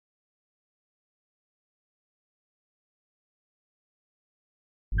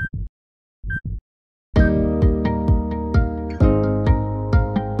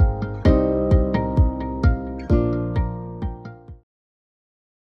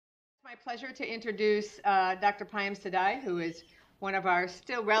My pleasure to introduce Dr. Payam Saadai, who is one of our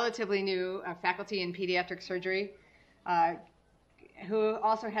still relatively new faculty in pediatric surgery, who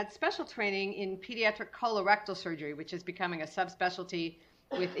also had special training in pediatric colorectal surgery, which is becoming a subspecialty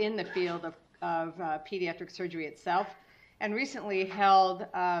within the field of pediatric surgery itself, and recently held,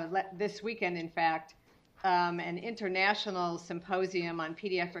 this weekend in fact, an international symposium on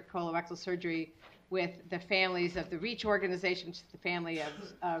pediatric colorectal surgery with the families of the REACH organization, which is the family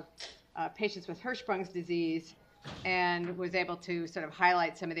of patients with Hirschsprung's disease, and was able to sort of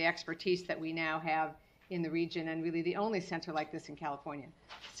highlight some of the expertise that we now have in the region, and really the only center like this in California.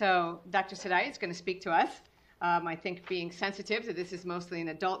 So Dr. Saadai is going to speak to us. I think being sensitive that this is mostly an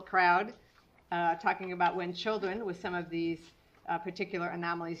adult crowd, talking about when children with some of these particular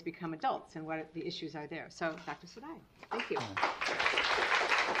anomalies become adults and what the issues are there. So Dr. Saadai, thank you.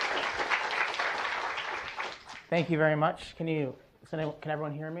 Thank you very much. Can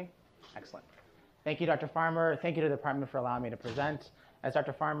everyone hear me? Excellent. Thank you, Dr. Farmer. Thank you to the department for allowing me to present. As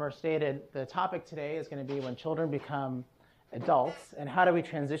Dr. Farmer stated, the topic today is going to be when children become adults and how do we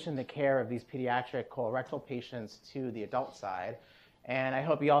transition the care of these pediatric colorectal patients to the adult side. And I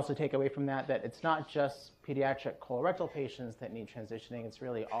hope you also take away from that it's not just pediatric colorectal patients that need transitioning, it's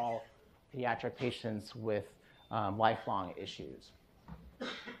really all pediatric patients with lifelong issues.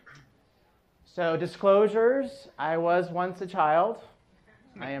 So disclosures, I was once a child.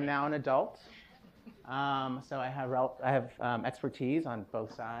 I am now an adult. So I have expertise on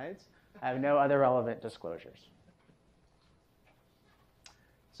both sides. I have no other relevant disclosures.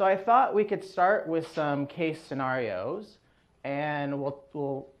 So I thought we could start with some case scenarios, and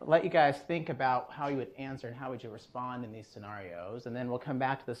we'll let you guys think about how you would answer and how would you respond in these scenarios, and then we'll come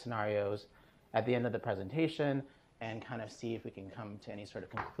back to the scenarios at the end of the presentation and kind of see if we can come to any sort of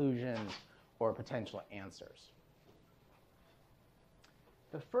conclusions or potential answers.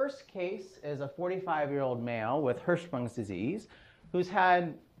 The first case is a 45-year-old male with Hirschsprung's disease who's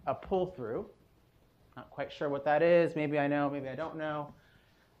had a pull-through. Not quite sure what that is. Maybe I know, maybe I don't know.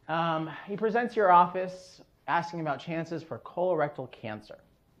 He presents to your office asking about chances for colorectal cancer.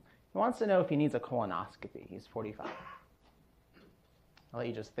 He wants to know if he needs a colonoscopy. He's 45. I'll let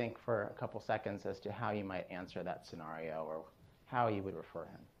you just think for a couple seconds as to how you might answer that scenario or how you would refer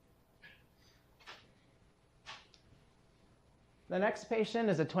him. The next patient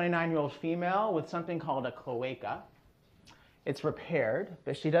is a 29-year-old female with something called a cloaca. It's repaired,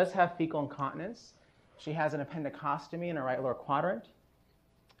 but she does have fecal incontinence. She has an appendicostomy in her right lower quadrant.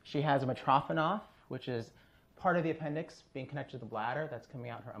 She has a metrophenoff, which is part of the appendix being connected to the bladder that's coming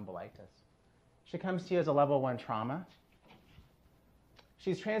out her umbilitus. She comes to you as a level 1 trauma.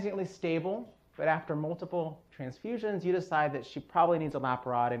 She's transiently stable, but after multiple transfusions, you decide that she probably needs a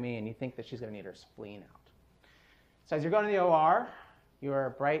laparotomy and you think that she's going to need her spleen out. So as you're going to the OR,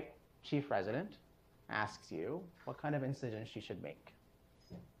 your bright chief resident asks you what kind of incision she should make.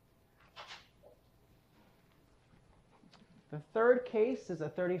 The third case is a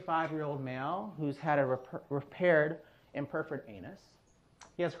 35-year-old male who's had a repaired imperforate anus.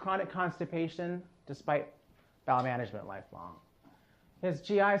 He has chronic constipation despite bowel management lifelong. His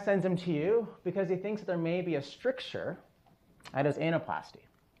GI sends him to you because he thinks that there may be a stricture at his anaplasty.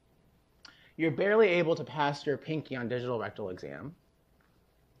 You're barely able to pass your pinky on digital rectal exam.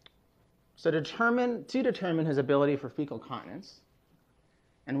 So to determine his ability for fecal continence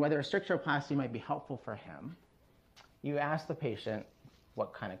and whether a stricturoplasty might be helpful for him, you ask the patient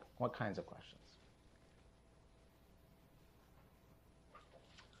what kinds of questions.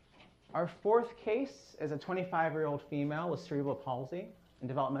 Our fourth case is a 25-year-old female with cerebral palsy and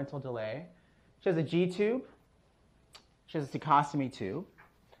developmental delay. She has a G-tube. She has a cecostomy tube.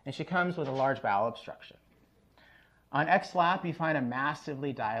 And she comes with a large bowel obstruction. On F.A.A.P, you find a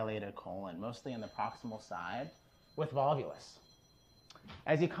massively dilated colon, mostly on the proximal side, with volvulus.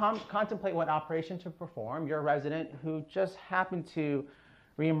 As you contemplate what operation to perform, your resident, who just happened to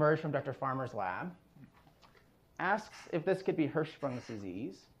reemerge from Dr. Farmer's lab, asks if this could be Hirschsprung's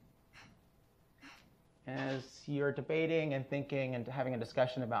disease. As you're debating and thinking and having a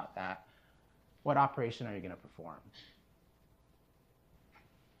discussion about that, what operation are you going to perform?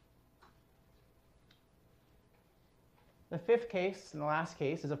 The fifth case, and the last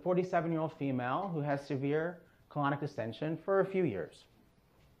case, is a 47-year-old female who has severe colonic distension for a few years.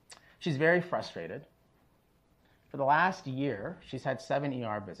 She's very frustrated. For the last year, she's had 7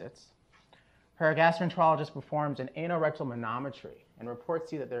 ER visits. Her gastroenterologist performs an anorectal manometry and reports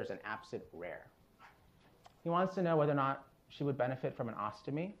to you that there's an abscess rare. He wants to know whether or not she would benefit from an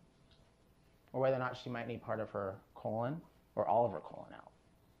ostomy or whether or not she might need part of her colon or all of her colon out.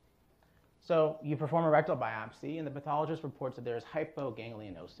 So you perform a rectal biopsy, and the pathologist reports that there is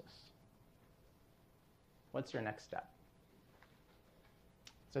hypoganglionosis. What's your next step?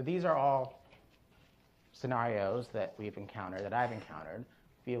 So these are all scenarios that we've encountered, that I've encountered,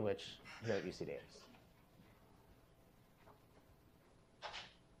 a few of which here at UC Davis.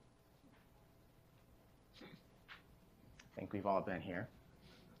 I think we've all been here.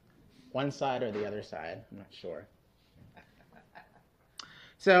 One side or the other side, I'm not sure.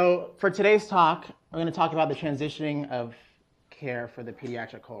 So for today's talk, we're going to talk about the transitioning of care for the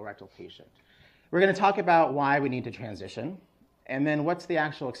pediatric colorectal patient. We're going to talk about why we need to transition, and then what's the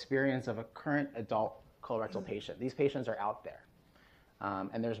actual experience of a current adult colorectal patient. These patients are out there,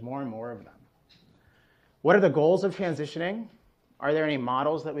 and there's more and more of them. What are the goals of transitioning? Are there any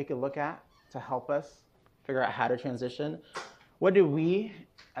models that we could look at to help us figure out how to transition? What do we,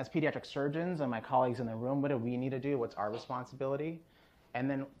 as pediatric surgeons and my colleagues in the room, what do we need to do? What's our responsibility? And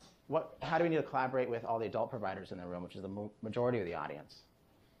then how do we need to collaborate with all the adult providers in the room, which is the majority of the audience?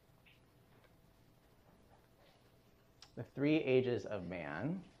 The 3 ages of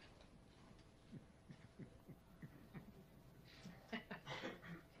man.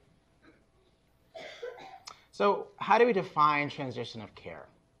 So how do we define transition of care?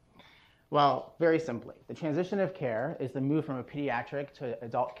 Well, very simply, the transition of care is the move from a pediatric to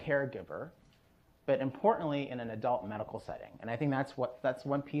adult caregiver, but importantly in an adult medical setting. And I think that's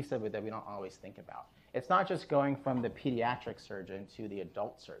one piece of it that we don't always think about. It's not just going from the pediatric surgeon to the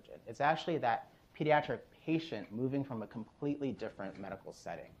adult surgeon. It's actually that pediatric patient moving from a completely different medical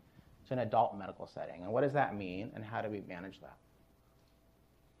setting to an adult medical setting. And what does that mean, and how do we manage that?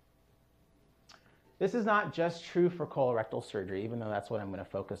 This is not just true for colorectal surgery, even though that's what I'm going to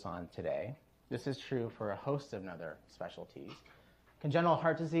focus on today. This is true for a host of other specialties. Congenital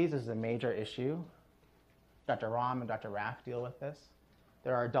heart disease is a major issue. Dr. Ram and Dr. Raff deal with this.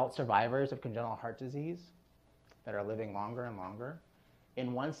 There are adult survivors of congenital heart disease that are living longer and longer.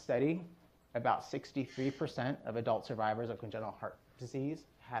 In one study, about 63% of adult survivors of congenital heart disease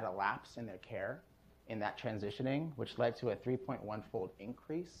had a lapse in their care in that transitioning, which led to a 3.1-fold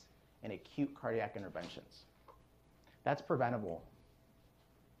increase in acute cardiac interventions. That's preventable.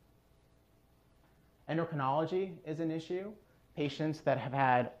 Endocrinology is an issue. Patients that have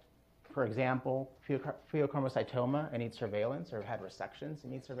had, for example, pheochromocytoma and need surveillance, or have had resections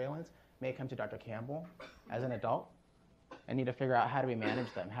and need surveillance, may come to Dr. Campbell as an adult and need to figure out how do we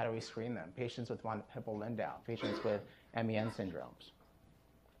manage them, how do we screen them. Patients with von Hippel-Lindau, patients with MEN syndromes.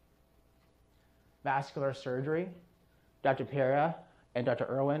 Vascular surgery. Dr. Pera and Dr.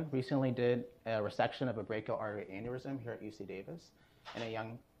 Irwin recently did a resection of a brachial artery aneurysm here at UC Davis in a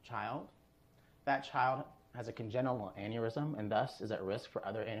young child. That child has a congenital aneurysm and thus is at risk for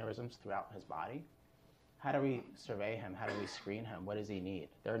other aneurysms throughout his body. How do we survey him? How do we screen him? What does he need?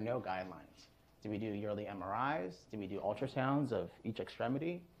 There are no guidelines. Do we do yearly MRIs? Do we do ultrasounds of each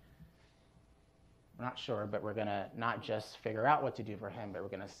extremity? We're not sure, but we're going to not just figure out what to do for him, but we're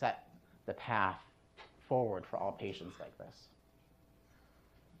going to set the path forward for all patients like this.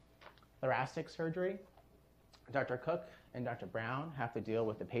 Thoracic surgery. Dr. Cook and Dr. Brown have to deal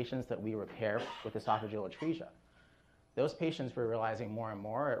with the patients that we repair with esophageal atresia. Those patients, we're realizing more and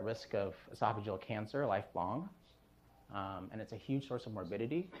more, are at risk of esophageal cancer lifelong, and it's a huge source of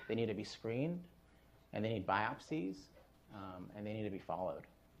morbidity. They need to be screened, and they need biopsies, and they need to be followed.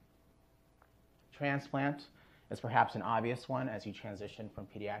 Transplant is perhaps an obvious one as you transition from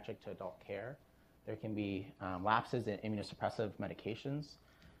pediatric to adult care. There can be lapses in immunosuppressive medications.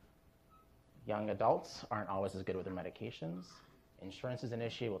 Young adults aren't always as good with their medications. Insurance is an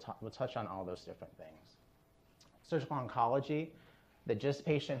issue. We'll touch on all those different things. Surgical oncology, the GIST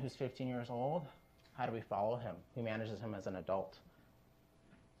patient who's 15 years old, how do we follow him? Who manages him as an adult?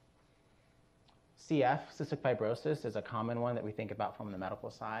 CF, cystic fibrosis, is a common one that we think about from the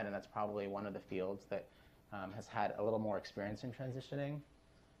medical side, and that's probably one of the fields that has had a little more experience in transitioning.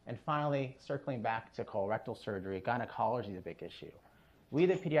 And finally, circling back to colorectal surgery, gynecology is a big issue. We,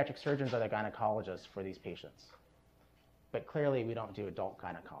 the pediatric surgeons, are the gynecologists for these patients. But clearly, we don't do adult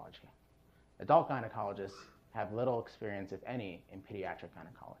gynecology. Adult gynecologists have little experience, if any, in pediatric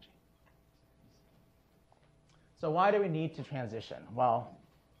gynecology. So why do we need to transition? Well,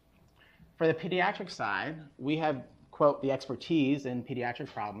 for the pediatric side, we have, quote, the expertise in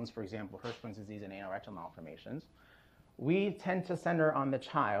pediatric problems, for example, Hirschsprung's disease and anorectal malformations. We tend to center on the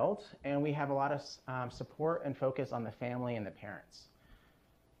child, and we have a lot of support and focus on the family and the parents.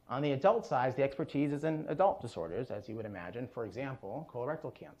 On the adult side, the expertise is in adult disorders, as you would imagine. For example,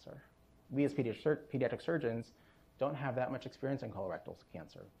 colorectal cancer. We as pediatric surgeons don't have that much experience in colorectal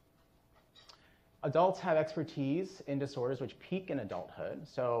cancer. Adults have expertise in disorders which peak in adulthood.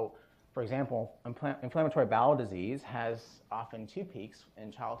 So, for example, inflammatory bowel disease has often 2 peaks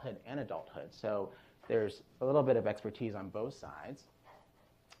in childhood and adulthood. So there's a little bit of expertise on both sides.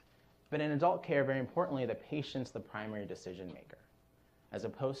 But in adult care, very importantly, the patient's the primary decision maker, as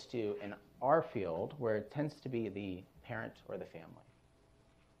opposed to in our field where it tends to be the parent or the family.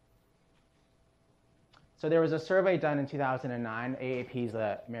 So there was a survey done in 2009, AAP is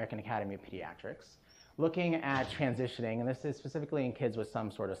the American Academy of Pediatrics, looking at transitioning, and this is specifically in kids with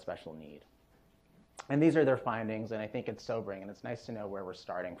some sort of special need. And these are their findings, and I think it's sobering, and it's nice to know where we're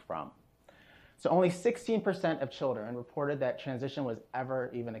starting from. So only 16% of children reported that transition was ever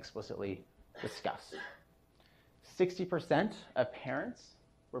even explicitly discussed. 60% of parents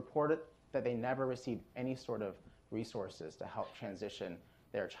reported that they never received any sort of resources to help transition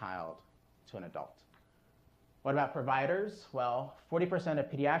their child to an adult. What about providers? Well, 40% of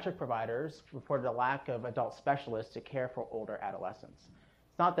pediatric providers reported a lack of adult specialists to care for older adolescents.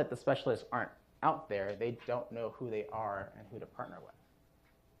 It's not that the specialists aren't out there, they don't know who they are and who to partner with.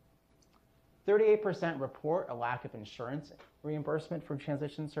 38% report a lack of insurance reimbursement for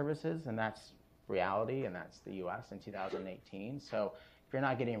transition services, and that's reality, and that's the US in 2018. So if you're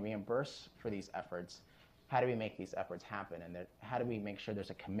not getting reimbursed for these efforts, how do we make these efforts happen? And how do we make sure there's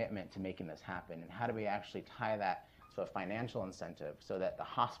a commitment to making this happen? And how do we actually tie that to a financial incentive so that the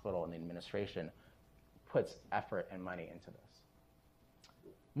hospital and the administration puts effort and money into this?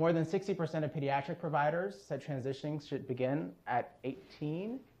 More than 60% of pediatric providers said transitioning should begin at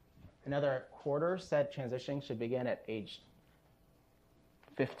 18. Another quarter said transitioning should begin at age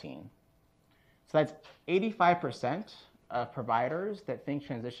 15. So that's 85% of providers that think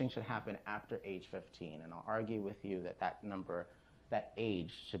transitioning should happen after age 15. And I'll argue with you that that number, that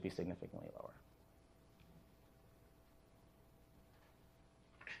age, should be significantly lower.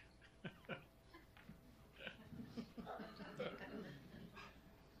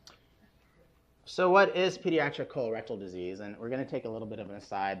 So what is pediatric colorectal disease? And we're going to take a little bit of an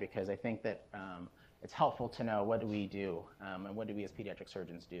aside because I think that it's helpful to know what do we do and what do we as pediatric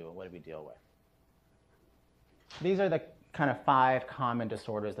surgeons do and what do we deal with. These are the kind of 5 common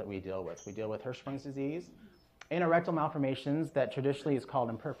disorders that we deal with. We deal with Hirschsprung's disease, anorectal malformations that traditionally is called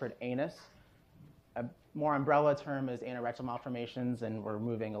imperforate anus. A more umbrella term is anorectal malformations, and we're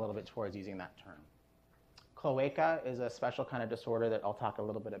moving a little bit towards using that term. Cloaca is a special kind of disorder that I'll talk a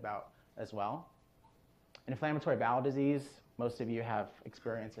little bit about as well. Inflammatory bowel disease, most of you have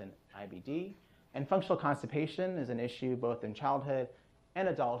experience in IBD. And functional constipation is an issue both in childhood and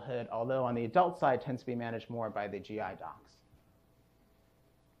adulthood, although on the adult side tends to be managed more by the GI docs.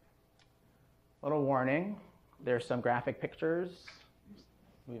 Little warning, there's some graphic pictures.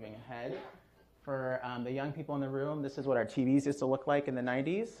 Moving ahead. For the young people in the room, this is what our TVs used to look like in the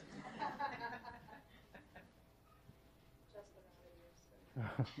 90s.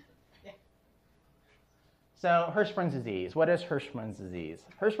 So Hirschsprung's disease. What is Hirschsprung's disease?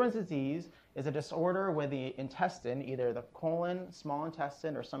 Hirschsprung's disease is a disorder where the intestine, either the colon, small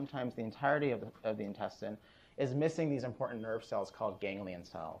intestine, or sometimes the entirety of the intestine, is missing these important nerve cells called ganglion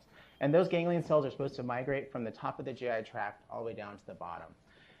cells. And those ganglion cells are supposed to migrate from the top of the GI tract all the way down to the bottom.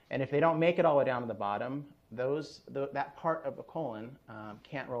 And if they don't make it all the way down to the bottom, that part of the colon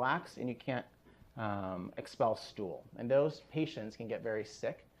can't relax and you can't expel stool. And those patients can get very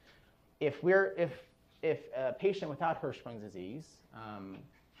sick. If a patient without Hirschsprung's disease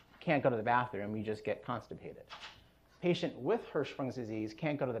can't go to the bathroom, you just get constipated. Patient with Hirschsprung's disease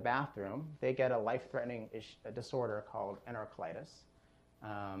can't go to the bathroom. They get a life-threatening disorder called enterocolitis,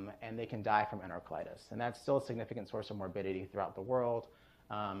 and they can die from enterocolitis. And that's still a significant source of morbidity throughout the world.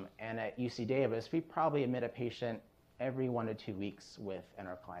 And at UC Davis, we probably admit a patient every 1 to 2 weeks with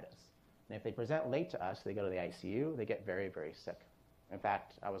enterocolitis. And if they present late to us, they go to the ICU, they get very, very sick. In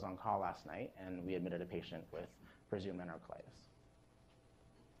fact, I was on call last night, and we admitted a patient with presumed enterocolitis.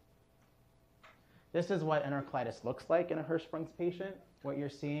 This is what enterocolitis looks like in a Hirschsprung's patient. What you're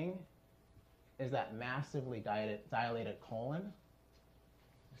seeing is that massively dilated colon.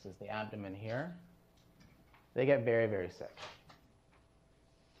 This is the abdomen here. They get very, very sick.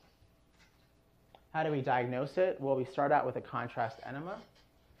 How do we diagnose it? Well, we start out with a contrast enema.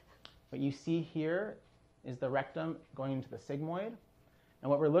 What you see here is the rectum going into the sigmoid. And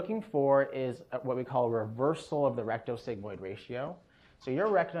what we're looking for is what we call a reversal of the recto-sigmoid ratio. So your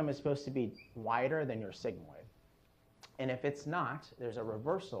rectum is supposed to be wider than your sigmoid. And if it's not, there's a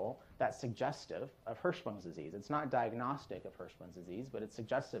reversal that's suggestive of Hirschsprung's disease. It's not diagnostic of Hirschsprung's disease, but it's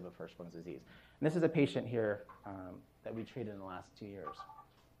suggestive of Hirschsprung's disease. And this is a patient here that we treated in the last 2 years.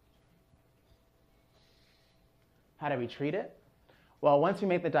 How do we treat it? Well, once we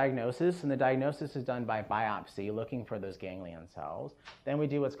make the diagnosis, and the diagnosis is done by biopsy, looking for those ganglion cells, then we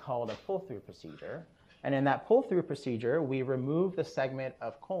do what's called a pull-through procedure. And in that pull-through procedure, we remove the segment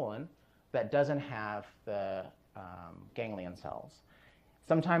of colon that doesn't have the ganglion cells.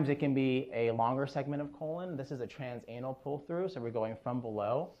 Sometimes it can be a longer segment of colon. This is a transanal pull-through, so we're going from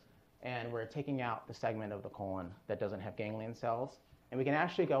below, and we're taking out the segment of the colon that doesn't have ganglion cells. And we can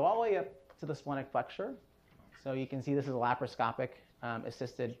actually go all the way up to the splenic flexure. So you can see this is a laparoscopic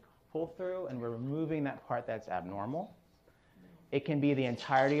assisted pull-through, and we're removing that part that's abnormal. It can be the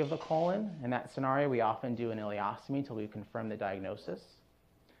entirety of the colon. In that scenario, we often do an ileostomy until we confirm the diagnosis.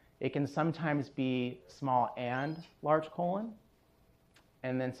 It can sometimes be small and large colon.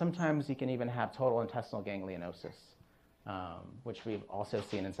 And then sometimes you can even have total intestinal ganglionosis, which we've also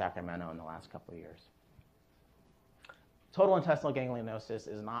seen in Sacramento in the last couple of years. Total intestinal ganglionosis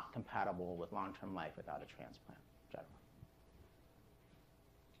is not compatible with long-term life without a transplant, generally.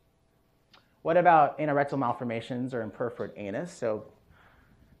 What about anorectal malformations or imperforate anus? So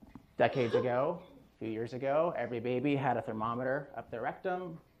decades ago, a few years ago, every baby had a thermometer up their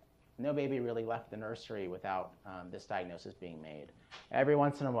rectum. No baby really left the nursery without this diagnosis being made. Every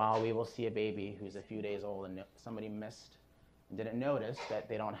once in a while, we will see a baby who's a few days old and somebody missed and didn't notice that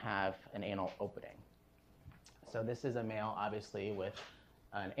they don't have an anal opening. So this is a male, obviously, with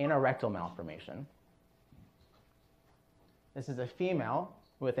an anorectal malformation. This is a female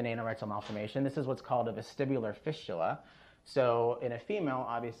with an anorectal malformation. This is what's called a vestibular fistula. So in a female,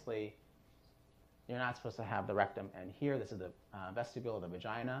 obviously, you're not supposed to have the rectum end here. This is the vestibule of the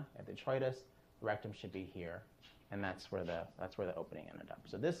vagina at the detritus. The rectum should be here, and that's where the opening ended up.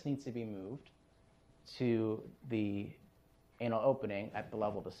 So this needs to be moved to the anal opening at the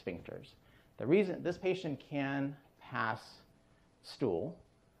level of the sphincters. The reason this patient can pass stool,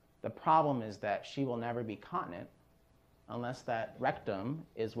 the problem is that she will never be continent unless that rectum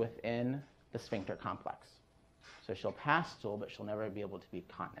is within the sphincter complex. So she'll pass stool, but she'll never be able to be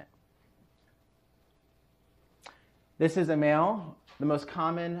continent. This is a male. The most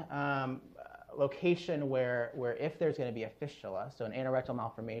common location where if there's going to be a fistula, so an anorectal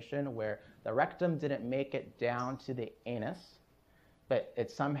malformation where the rectum didn't make it down to the anus, but it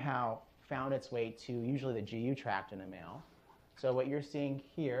somehow found its way to usually the GU tract in a male. So what you're seeing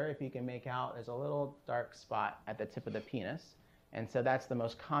here, if you can make out, is a little dark spot at the tip of the penis. And so that's the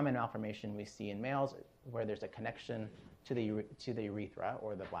most common malformation we see in males, where there's a connection to the urethra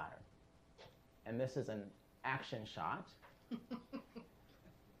or the bladder. And this is an action shot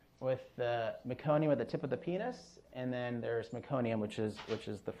with the meconium at the tip of the penis, and then there's meconium, which is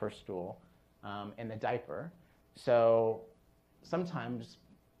the first stool, in the diaper. So sometimes,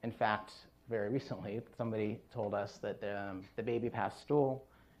 in fact, very recently, somebody told us that the baby passed stool.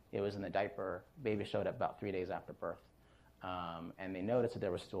 It was in the diaper. Baby showed up about 3 days after birth. And they noticed that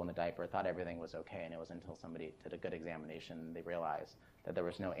there was stool in the diaper, thought everything was okay, and it was until somebody did a good examination they realized that there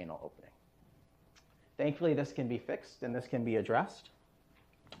was no anal opening. Thankfully, this can be fixed and this can be addressed.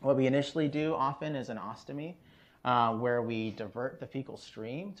 What we initially do often is an ostomy, where we divert the fecal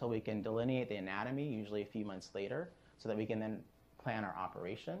stream till we can delineate the anatomy, usually a few months later, so that we can then plan our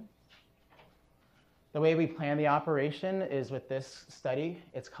operation. The way we plan the operation is with this study.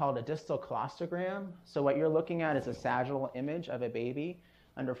 It's called a distal colostogram. So what you're looking at is a sagittal image of a baby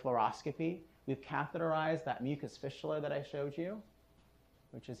under fluoroscopy. We've catheterized that mucus fistula that I showed you,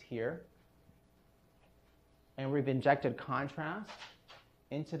 which is here. And we've injected contrast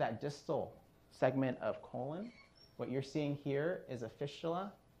into that distal segment of colon. What you're seeing here is a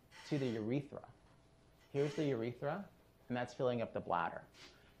fistula to the urethra. Here's the urethra, and that's filling up the bladder.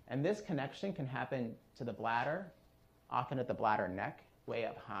 And this connection can happen to the bladder, often at the bladder neck, way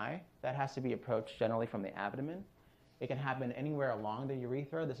up high. That has to be approached generally from the abdomen. It can happen anywhere along the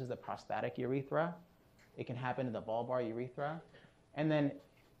urethra. This is the prostatic urethra. It can happen in the bulbar urethra. And then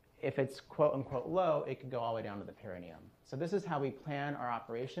if it's quote unquote low, it can go all the way down to the perineum. So this is how we plan our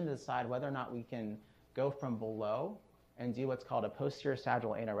operation to decide whether or not we can go from below and do what's called a posterior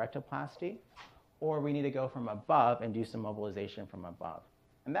sagittal anorectoplasty, or we need to go from above and do some mobilization from above.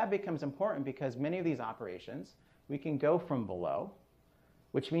 And that becomes important because many of these operations, we can go from below,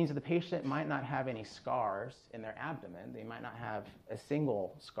 which means that the patient might not have any scars in their abdomen. They might not have a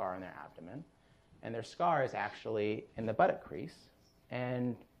single scar in their abdomen. And their scar is actually in the buttock crease.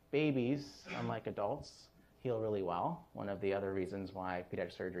 And babies, unlike adults, heal really well. One of the other reasons why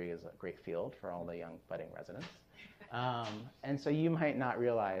pediatric surgery is a great field for all the young budding residents. And so you might not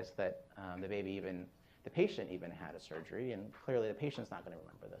realize that the patient even had a surgery, and clearly the patient's not going to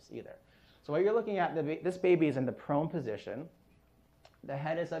remember this either. So what you're looking at, this baby is in the prone position. The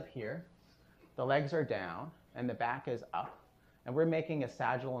head is up here, the legs are down, and the back is up. And we're making a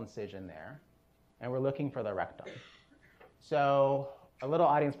sagittal incision there, and we're looking for the rectum. So a little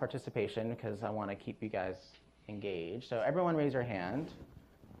audience participation, because I want to keep you guys engaged. So everyone raise your hand.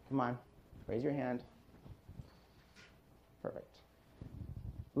 Come on. Raise your hand. Perfect.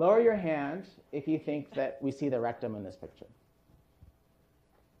 Lower your hand if you think that we see the rectum in this picture.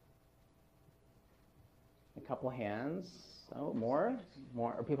 A couple hands. Oh, more?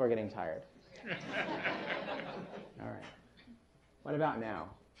 More, or people are getting tired. All right. What about now?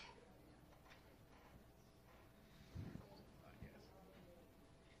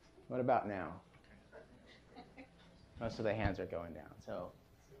 What about now? Most of the hands are going down. So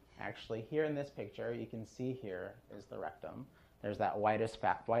actually here in this picture, you can see here is the rectum. There's that whitish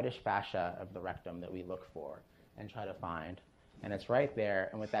fascia of the rectum that we look for and try to find. And it's right there.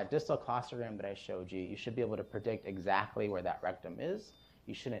 And with that distal claustrogram that I showed you, you should be able to predict exactly where that rectum is.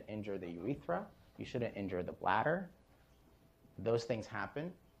 You shouldn't injure the urethra. You shouldn't injure the bladder. Those things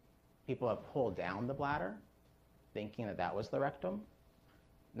happen. People have pulled down the bladder thinking that that was the rectum.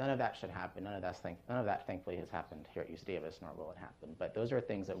 None of that should happen. None of that, thankfully, has happened here at UC Davis, nor will it happen. But those are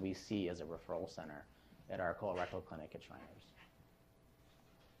things that we see as a referral center at our colorectal clinic at Shriners.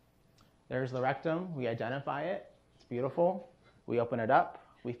 There's the rectum. We identify it. It's beautiful. We open it up.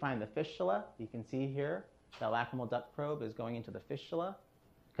 We find the fistula. You can see here the lacrimal duct probe is going into the fistula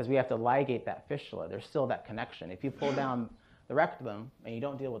because we have to ligate that fistula. There's still that connection. If you pull down the rectum and you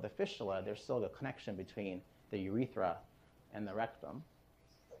don't deal with the fistula, there's still a connection between the urethra and the rectum.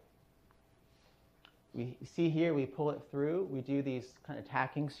 We see here, we pull it through. We do these kind of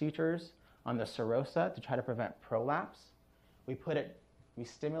tacking sutures on the serosa to try to prevent prolapse. We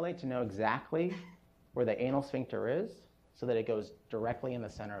stimulate to know exactly where the anal sphincter is so that it goes directly in the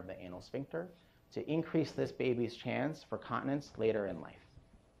center of the anal sphincter to increase this baby's chance for continence later in life.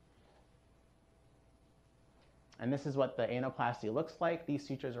 And this is what the anoplasty looks like. These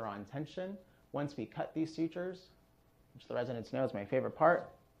sutures are on tension. Once we cut these sutures, which the residents know is my favorite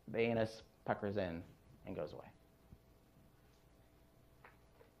part, the anus puckers in and goes away.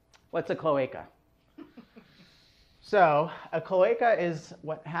 What's a cloaca? So a cloaca is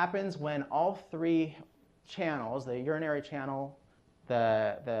what happens when all three channels, the urinary channel,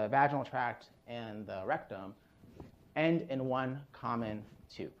 the vaginal tract, and the rectum, end in one common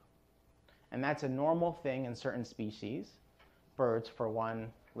tube. And that's a normal thing in certain species, birds for one,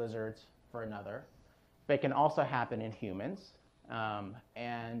 lizards for another. But it can also happen in humans.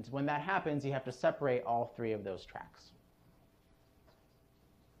 And when that happens, you have to separate all three of those tracts.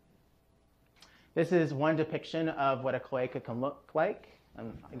 This is one depiction of what a cloaca can look like,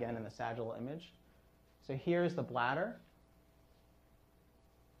 again in the sagittal image. So here's the bladder.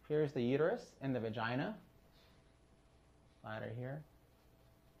 Here's the uterus and the vagina. Bladder here.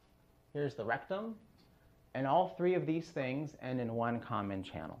 Here's the rectum. And all three of these things end in one common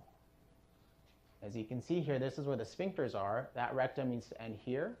channel. As you can see here, this is where the sphincters are. That rectum needs to end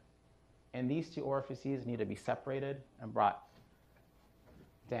here. And these two orifices need to be separated and brought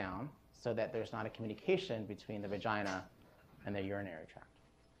down so that there's not a communication between the vagina and the urinary tract.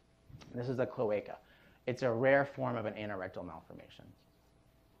 This is a cloaca. It's a rare form of an anorectal malformation.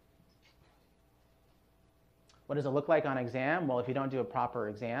 What does it look like on exam? Well, if you don't do a proper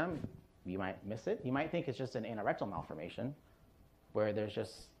exam, you might miss it. You might think it's just an anorectal malformation where there's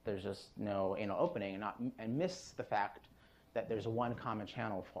just no anal opening and miss the fact that there's one common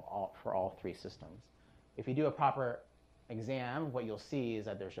channel for all three systems. If you do a proper exam, what you'll see is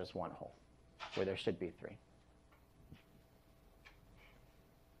that there's just one hole where there should be three.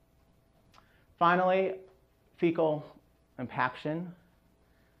 Finally, fecal impaction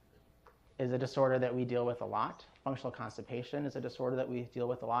is a disorder that we deal with a lot. Functional constipation is a disorder that we deal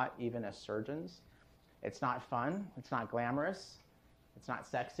with a lot, even as surgeons. It's not fun, it's not glamorous, it's not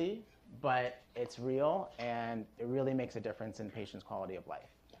sexy, but it's real, and it really makes a difference in patients' quality of life.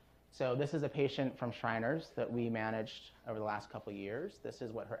 So this is a patient from Shriners that we managed over the last couple of years. This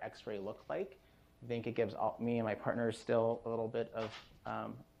is what her x-ray looked like. I think it gives me and my partners still a little bit of,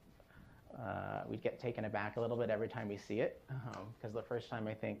 we'd get taken aback a little bit every time we see it, because the first time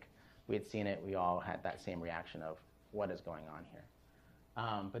I think we had seen it, we all had that same reaction of what is going on here.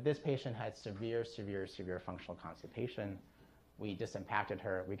 But this patient had severe functional constipation. We disimpacted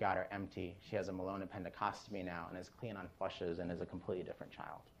her, we got her empty. She has a Malone appendicostomy now and is clean on flushes and is a completely different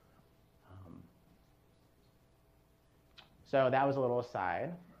child. So that was a little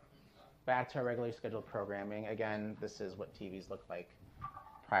aside. Back to our regularly scheduled programming. Again, this is what TVs look like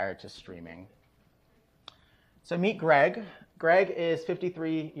prior to streaming. So meet Greg. Greg is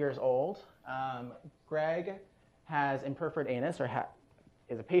 53 years old. Greg has imperforate anus, or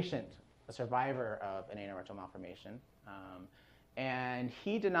is a patient, a survivor of an anorectal malformation. And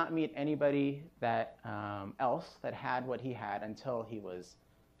he did not meet anybody that else that had what he had until he was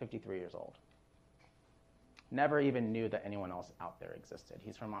 53 years old. Never even knew that anyone else out there existed.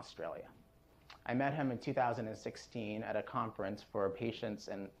 He's from Australia. I met him in 2016 at a conference for patients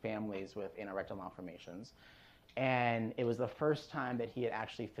and families with anorectal malformations. And it was the first time that he had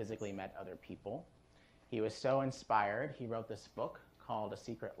actually physically met other people. He was so inspired, he wrote this book called A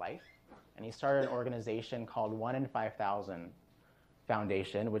Secret Life. And he started an organization called 1 in 5,000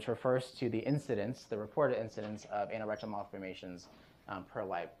 Foundation, which refers to the incidence, the reported incidence of anorectal malformations per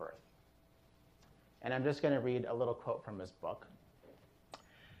live birth. And I'm just going to read a little quote from his book.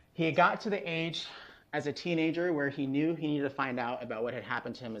 He got to the age as a teenager where he knew he needed to find out about what had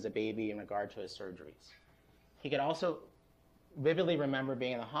happened to him as a baby in regard to his surgeries. He could also vividly remember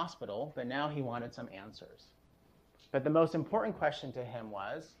being in the hospital, but now he wanted some answers. But the most important question to him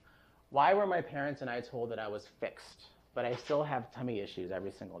was, why were my parents and I told that I was fixed, but I still have tummy issues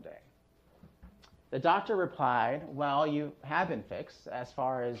every single day? The doctor replied, well, you have been fixed as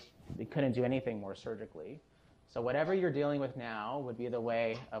far as we couldn't do anything more surgically. So whatever you're dealing with now would be the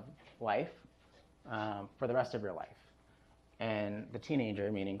way of life for the rest of your life. And the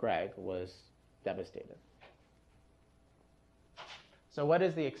teenager, meaning Greg, was devastated. So what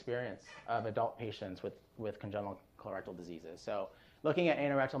is the experience of adult patients with congenital colorectal diseases? So looking at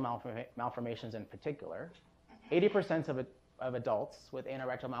anorectal malformations in particular, 80% of adults with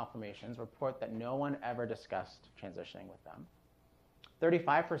anorectal malformations report that no one ever discussed transitioning with them.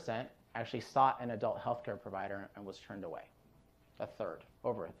 35% actually sought an adult healthcare provider and was turned away.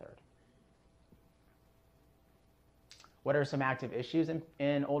 Over a third. What are some active issues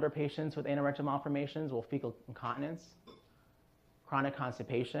in older patients with anorectal malformations? Well, fecal incontinence, chronic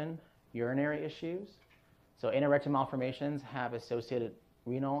constipation, urinary issues. So anorectal malformations have associated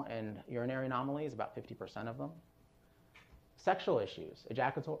renal and urinary anomalies, about 50% of them. Sexual issues,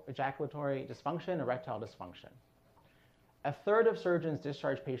 ejaculatory dysfunction, erectile dysfunction. A third of surgeons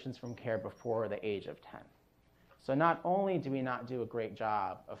discharge patients from care before the age of 10. So not only do we not do a great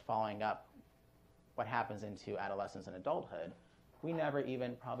job of following up what happens into adolescence and adulthood, we never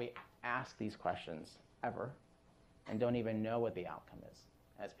even probably ask these questions ever and don't even know what the outcome is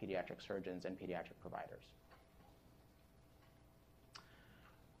as pediatric surgeons and pediatric providers.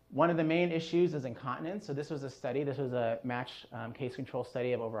 One of the main issues is incontinence. So this was a matched case control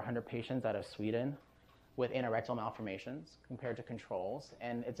study of over 100 patients out of Sweden with anorectal malformations compared to controls.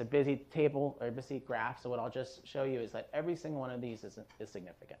 And it's a busy table or busy graph. So what I'll just show you is that every single one of these is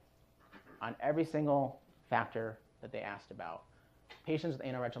significant. On every single factor that they asked about, patients with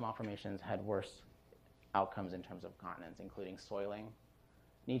anorectal malformations had worse outcomes in terms of continence, including soiling,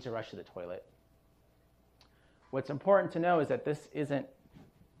 need to rush to the toilet. What's important to know is that this isn't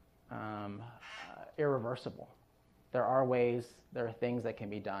irreversible. There are things that can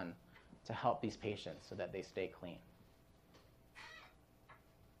be done to help these patients so that they stay clean.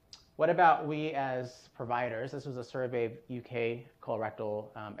 What about we as providers? This was a survey of UK colorectal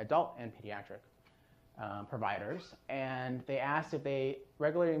adult and pediatric providers, and they asked if they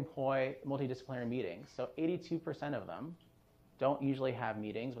regularly employ multidisciplinary meetings. So 82% of them don't usually have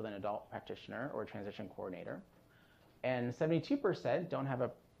meetings with an adult practitioner or transition coordinator, and 72% don't have a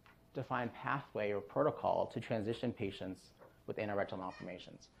defined pathway or protocol to transition patients with anorectal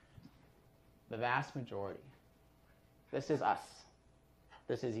malformations. The vast majority. This is us.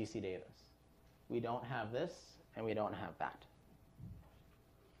 This is UC Davis. We don't have this, and we don't have that.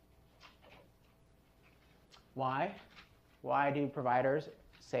 Why? Why do providers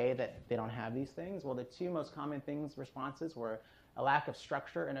say that they don't have these things? Well, the two most common responses were a lack of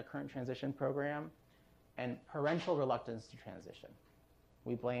structure in a current transition program and parental reluctance to transition.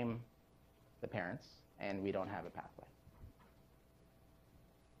 We blame the parents, and we don't have a pathway.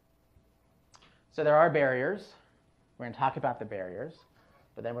 So there are barriers. We're going to talk about the barriers,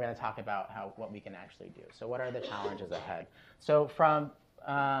 but then we're going to talk about what we can actually do. So what are the challenges ahead? So from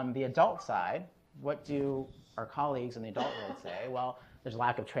the adult side, what do our colleagues in the adult world say? Well, there's a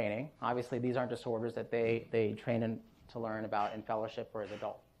lack of training. Obviously, these aren't disorders that they train to learn about in fellowship or as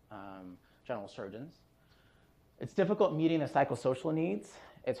adult general surgeons. It's difficult meeting the psychosocial needs.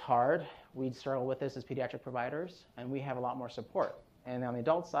 It's hard. We struggle with this as pediatric providers, and we have a lot more support. And on the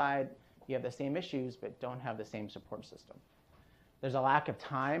adult side, you have the same issues, but don't have the same support system. There's a lack of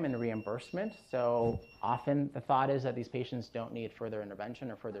time and reimbursement. So often the thought is that these patients don't need further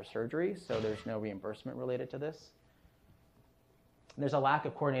intervention or further surgery, so there's no reimbursement related to this. There's a lack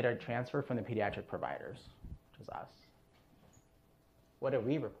of coordinated transfer from the pediatric providers, which is us. What do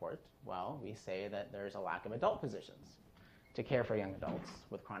we report? Well, we say that there's a lack of adult physicians to care for young adults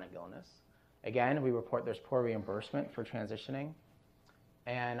with chronic illness. Again, we report there's poor reimbursement for transitioning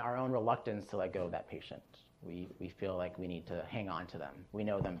and our own reluctance to let go of that patient. We feel like we need to hang on to them. We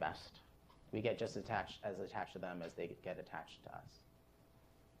know them best. We get just as attached to them as they get attached to us.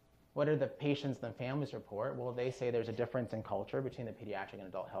 What do the patients and the families report? Well, they say there's a difference in culture between the pediatric and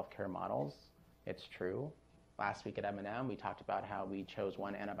adult healthcare models. It's true. Last week at M&M, we talked about how we chose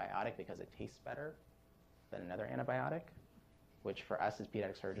one antibiotic because it tastes better than another antibiotic, which for us as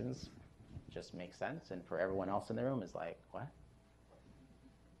pediatric surgeons just makes sense, and for everyone else in the room is like, what?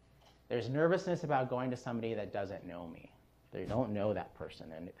 There's nervousness about going to somebody that doesn't know me. They don't know that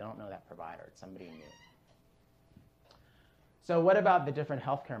person, and they don't know that provider. It's somebody new. So what about the different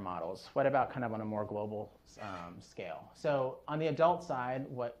healthcare models? What about kind of on a more global scale? So on the adult side,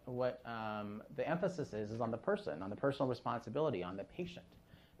 what the emphasis is on the person, on the personal responsibility, on the patient.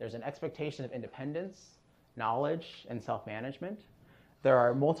 There's an expectation of independence, knowledge, and self-management. There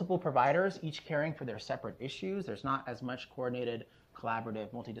are multiple providers, each caring for their separate issues. There's not as much coordinated, collaborative,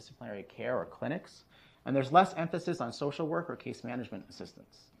 multidisciplinary care or clinics. And there's less emphasis on social work or case management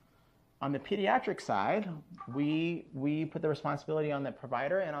assistance. On the pediatric side, we put the responsibility on the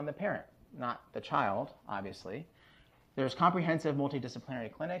provider and on the parent, not the child, obviously. There's comprehensive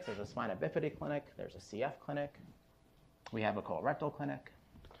multidisciplinary clinics. There's a spina bifida clinic. There's a CF clinic. We have a colorectal clinic.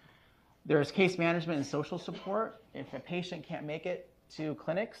 There's case management and social support. If a patient can't make it to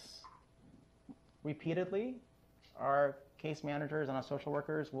clinics repeatedly, our case managers and our social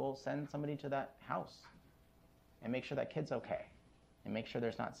workers will send somebody to that house and make sure that kid's okay and make sure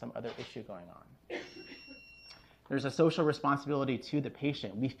there's not some other issue going on. There's a social responsibility to the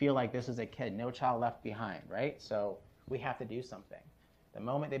patient. We feel like this is a kid, no child left behind, right? So we have to do something. The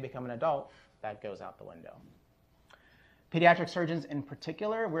moment they become an adult, that goes out the window. Pediatric surgeons in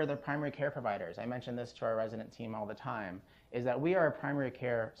particular, we're the primary care providers. I mention this to our resident team all the time, is that we are a primary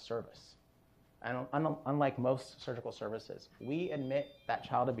care service. And unlike most surgical services, we admit that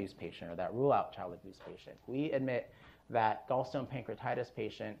child abuse patient or that rule out child abuse patient. We admit that gallstone pancreatitis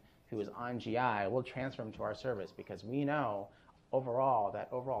patient who is on GI will transfer them to our service because we know overall, that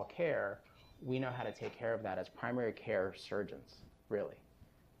overall care, we know how to take care of that as primary care surgeons, really.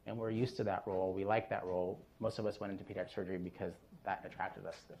 And we're used to that role. We like that role. Most of us went into pediatric surgery because that attracted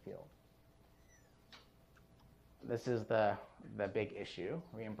us to the field. This is the big issue,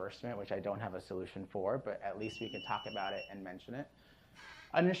 reimbursement, which I don't have a solution for, but at least we can talk about it and mention it.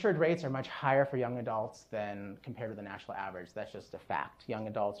 Uninsured rates are much higher for young adults than compared to the national average. That's just a fact. Young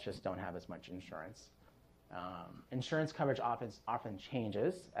adults just don't have as much insurance. Insurance coverage often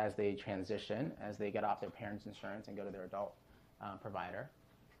changes as they transition, as they get off their parents' insurance and go to their adult provider.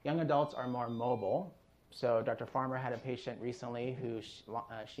 Young adults are more mobile. So Dr. Farmer had a patient recently who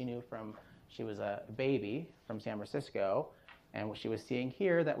she knew from, she was a baby from San Francisco, and she was seeing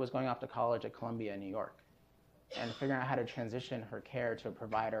here that was going off to college at Columbia, New York. And figuring out how to transition her care to a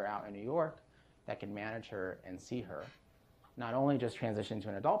provider out in New York that can manage her and see her. Not only just transition to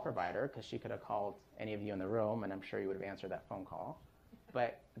an adult provider, because she could have called any of you in the room, and I'm sure you would have answered that phone call,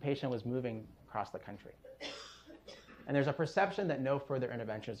 but the patient was moving across the country. And there's a perception that no further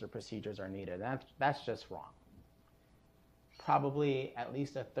interventions or procedures are needed. That's just wrong. Probably at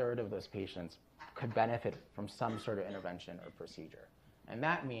least a third of those patients could benefit from some sort of intervention or procedure. And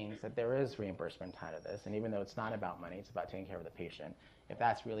that means that there is reimbursement tied to this. And even though it's not about money, it's about taking care of the patient. If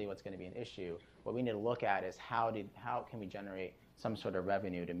that's really what's going to be an issue, what we need to look at is how can we generate some sort of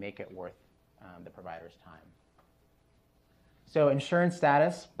revenue to make it worth the provider's time. So insurance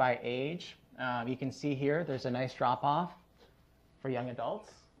status by age. You can see here there's a nice drop-off for young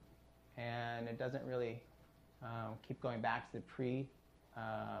adults. And it doesn't really keep going back to the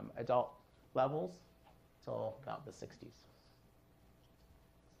pre-adult levels until about the 60s.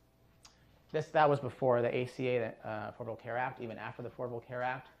 That was before the ACA, the Affordable Care Act. Even after the Affordable Care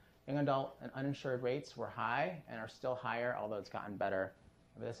Act, young adult and uninsured rates were high and are still higher, although it's gotten better.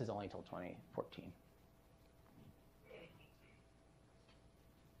 But this is only until 2014.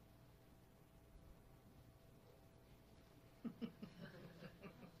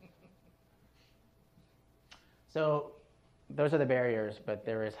 So those are the barriers, but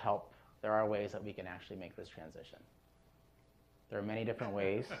there is help. There are ways that we can actually make this transition. There are many different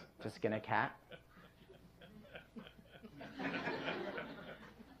ways to skin a cat.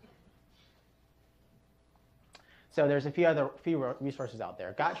 So there's a few resources out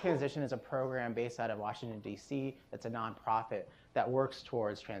there. Got Transition is a program based out of Washington, D.C. It's a nonprofit that works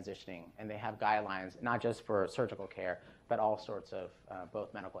towards transitioning. And they have guidelines, not just for surgical care, but all sorts of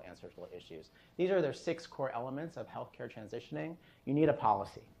both medical and surgical issues. These are their 6 core elements of healthcare transitioning. You need a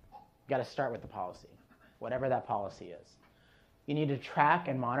policy. You got to start with the policy, whatever that policy is. You need to track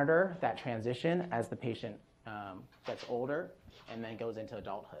and monitor that transition as the patient gets older and then goes into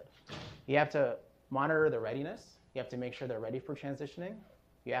adulthood. You have to monitor the readiness. You have to make sure they're ready for transitioning.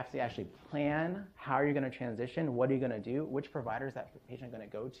 You have to actually plan how you're going to transition, what are you going to do, which provider is that patient going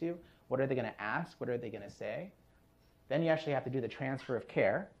to go to, what are they going to ask, what are they going to say. Then you actually have to do the transfer of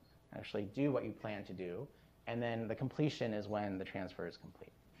care, actually do what you plan to do, and then the completion is when the transfer is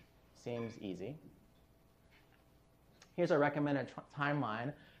complete. Seems easy. Here's a recommended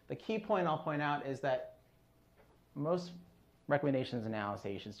timeline. The key point I'll point out is that most recommendations now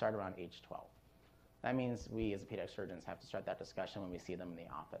say you should start around age 12. That means we as pediatric surgeons have to start that discussion when we see them in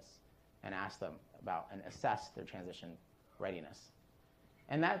the office and ask them about and assess their transition readiness.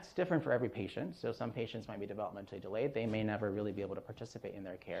 And that's different for every patient. So some patients might be developmentally delayed. They may never really be able to participate in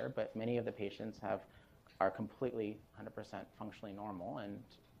their care, but many of the patients are completely 100% functionally normal and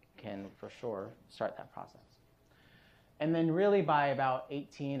can for sure start that process. And then really by about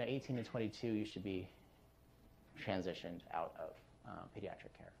 18 to 22, you should be transitioned out of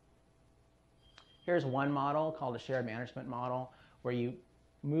pediatric care. Here's one model called a shared management model where you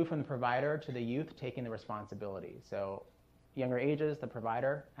move from the provider to the youth taking the responsibility. So younger ages, the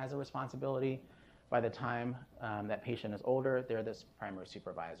provider has a responsibility. By the time that patient is older, they're this primary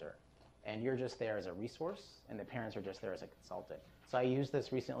supervisor. And you're just there as a resource, and the parents are just there as a consultant. So I used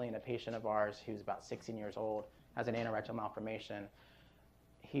this recently in a patient of ours who's about 16 years old, has an anorectal malformation.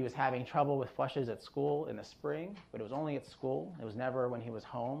 He was having trouble with flushes at school in the spring, but it was only at school. It was never when he was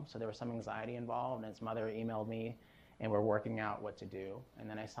home, so there was some anxiety involved, and his mother emailed me, and we're working out what to do. And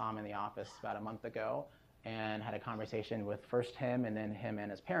then I saw him in the office about a month ago and had a conversation with first him and then him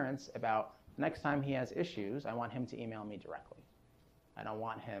and his parents about next time he has issues, I want him to email me directly. I don't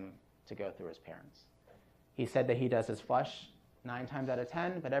want him to go through his parents. He said that he does his flush 9 times out of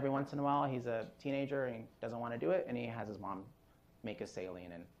 10, but every once in a while he's a teenager and he doesn't want to do it, and he has his mom make his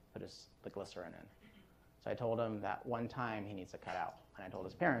saline and put the glycerin in. So I told him that one time he needs to cut out, and I told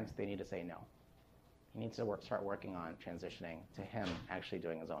his parents they need to say no. He needs to start working on transitioning to him actually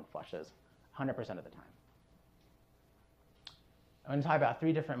doing his own flushes 100% of the time. I'm going to talk about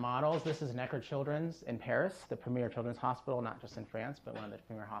 3 different models. This is Necker Children's in Paris, the premier children's hospital, not just in France, but one of the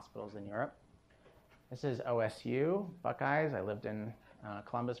premier hospitals in Europe. This is OSU, Buckeyes. I lived in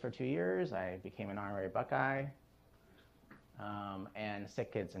Columbus for 2 years. I became an honorary Buckeye. And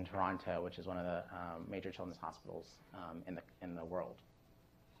Sick Kids in Toronto, which is one of the major children's hospitals in the world.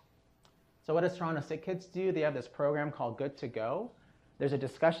 So what does Toronto Sick Kids do? They have this program called Good to Go. There's a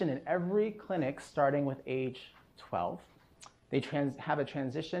discussion in every clinic starting with age 12. They have a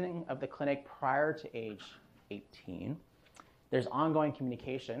transitioning of the clinic prior to age 18. There's ongoing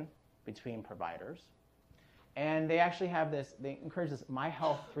communication between providers. And they actually have this, they encourage this My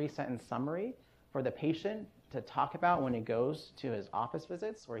Health 3-sentence summary for the patient to talk about when he goes to his office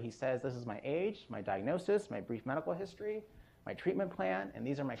visits, where he says, this is my age, my diagnosis, my brief medical history, my treatment plan, and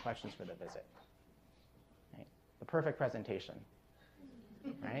these are my questions for the visit. Right? The perfect presentation,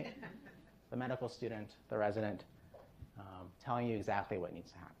 right? The medical student, the resident, telling you exactly what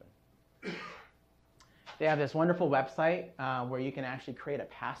needs to happen. They have this wonderful website where you can actually create a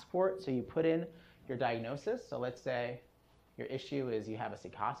passport. So you put in your diagnosis. So let's say your issue is you have a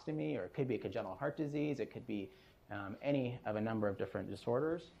cecostomy, or it could be a congenital heart disease. It could be any of a number of different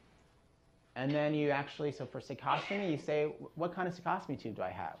disorders. And then you actually, so for cecostomy, you say, what kind of cecostomy tube do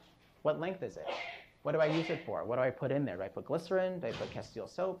I have? What length is it? What do I use it for? What do I put in there? Do I put glycerin? Do I put Castile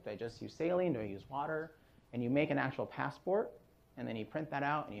soap? Do I just use saline? Do I use water? And you make an actual passport, and then you print that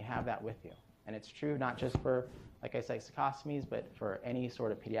out, and you have that with you. And it's true not just for, like I said, cecostomies, but for any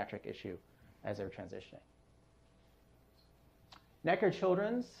sort of pediatric issue as they're transitioning. Necker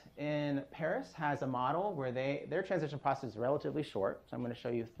Children's in Paris has a model where their transition process is relatively short. So I'm going to show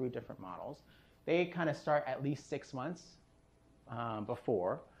you 3 different models. They kind of start at least 6 months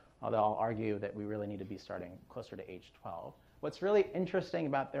before, although I'll argue that we really need to be starting closer to age 12. What's really interesting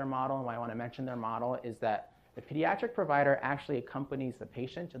about their model, and why I want to mention their model, is that the pediatric provider actually accompanies the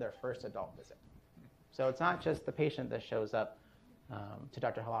patient to their first adult visit. So it's not just the patient that shows up to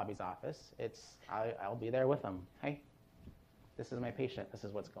Dr. Halabi's office. I'll be there with them. Hey, this is my patient. This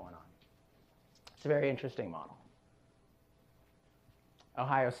is what's going on. It's a very interesting model.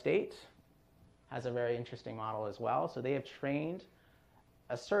 Ohio State has a very interesting model as well. So they have trained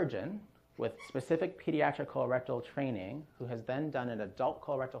a surgeon with specific pediatric colorectal training who has then done an adult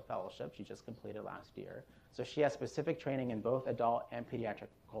colorectal fellowship. She just completed last year. So she has specific training in both adult and pediatric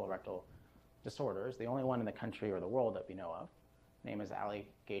colorectal disorders, the only one in the country or the world that we know of. Her name is Ali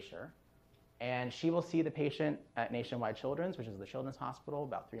Geisher. And she will see the patient at Nationwide Children's, which is the children's hospital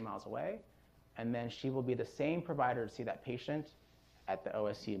about 3 miles away. And then she will be the same provider to see that patient at the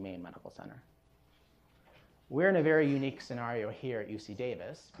OSU Main Medical Center. We're in a very unique scenario here at UC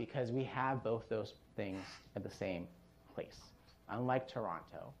Davis because we have both those things at the same place. unlike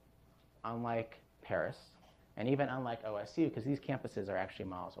Toronto, unlike Paris, and even unlike OSU, because these campuses are actually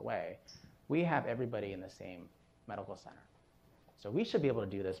miles away, we have everybody in the same medical center. So we should be able to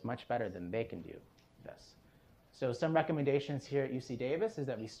do this much better than they can do this. So some recommendations here at UC Davis is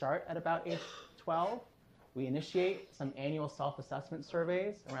that we start at about age 12. We initiate some annual self-assessment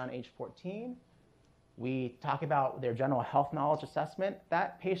surveys around age 14. We talk about their general health knowledge assessment.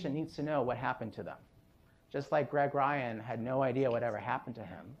 That patient needs to know what happened to them. Just like Greg Ryan had no idea whatever happened to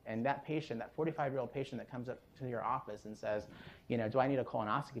him. And that patient, that 45-year-old patient that comes up to your office and says, do I need a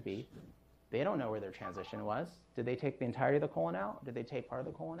colonoscopy? They don't know where their transition was. Did they take the entirety of the colon out? Did they take part of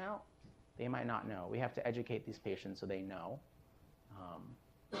the colon out? They might not know. We have to educate these patients so they know.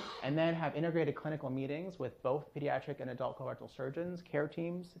 And then have integrated clinical meetings with both pediatric and adult colorectal surgeons, care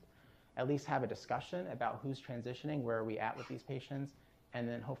teams, at least have a discussion about who's transitioning, where are we at with these patients, and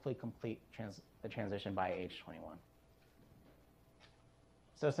then hopefully complete the transition by age 21.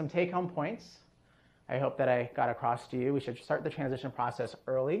 So some take-home points I hope that I got across to you. We should start the transition process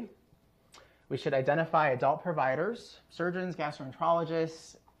early. We should identify adult providers, surgeons,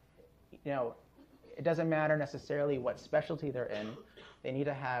 gastroenterologists. It doesn't matter necessarily what specialty they're in. They need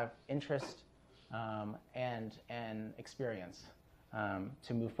to have interest and experience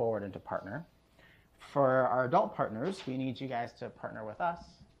to move forward and to partner. For our adult partners, we need you guys to partner with us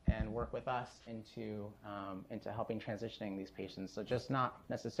and work with us into helping transitioning these patients. So just not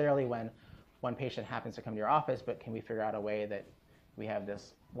necessarily when one patient happens to come to your office, but can we figure out a way that we have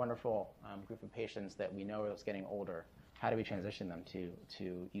this wonderful group of patients that we know is getting older. How do we transition them to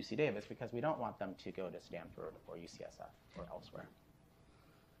UC Davis? Because we don't want them to go to Stanford or UCSF or elsewhere.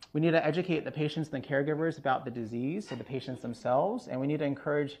 We need to educate the patients and the caregivers about the disease, so the patients themselves, and we need to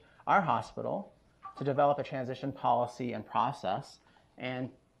encourage our hospital to develop a transition policy and process and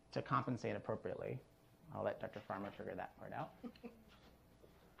to compensate appropriately. I'll let Dr. Farmer figure that part out.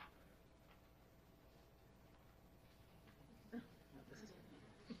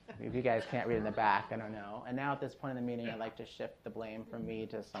 If you guys can't read in the back, I don't know. And now at this point in the meeting, I'd like to shift the blame from me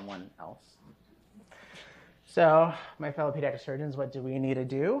to someone else. So, my fellow pediatric surgeons, what do we need to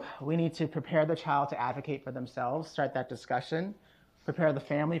do? We need to prepare the child to advocate for themselves, start that discussion, prepare the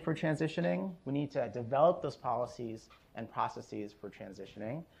family for transitioning. We need to develop those policies and processes for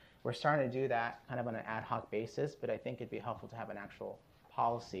transitioning. We're starting to do that kind of on an ad hoc basis, but I think it'd be helpful to have an actual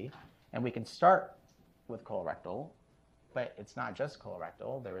policy. And we can start with colorectal, but it's not just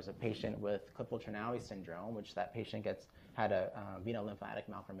colorectal. There was a patient with Klippel-Trenaunay syndrome, which that patient had a veno-lymphatic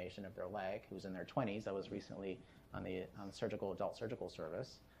malformation of their leg, who was in their 20s. That was recently on the adult surgical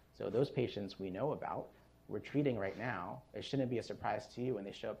service. So those patients we know about, we're treating right now. It shouldn't be a surprise to you when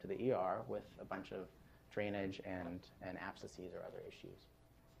they show up to the ER with a bunch of drainage and abscesses or other issues.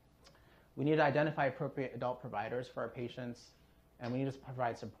 We need to identify appropriate adult providers for our patients, and we need to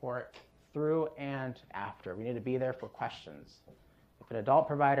provide support through and after. We need to be there for questions. If an adult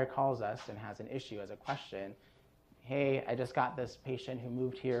provider calls us and has an issue, has a question, hey, I just got this patient who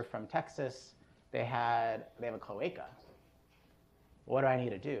moved here from Texas. They have a cloaca. What do I need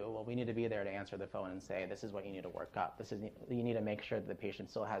to do? Well, we need to be there to answer the phone and say, this is what you need to work up. You need to make sure that the patient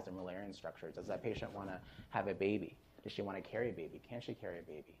still has the Mullerian structures. Does that patient want to have a baby? Does she want to carry a baby? Can she carry a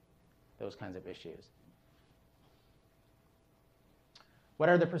baby? Those kinds of issues. What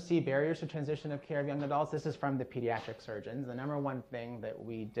are the perceived barriers to transition of care of young adults? This is from the pediatric surgeons. The number one thing that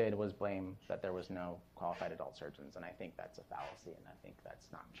we did was blame that there was no qualified adult surgeons, and I think that's a fallacy, and I think that's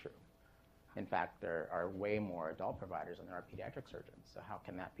not true. In fact, there are way more adult providers than there are pediatric surgeons, so how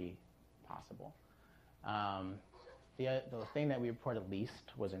can that be possible? The thing that we reported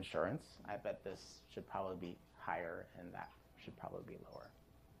least was insurance. I bet this should probably be higher, and that should probably be lower.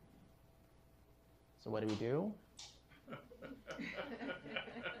 So what do we do?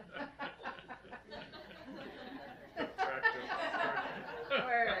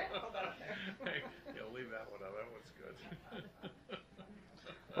 You'll leave that one out. That one's good.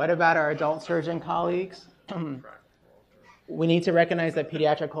 What about our adult surgeon colleagues? We need to recognize that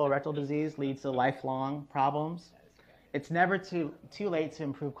pediatric colorectal disease leads to lifelong problems. It's never too late to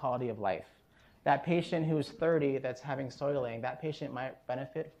improve quality of life. That patient who's 30 that's having soiling, that patient might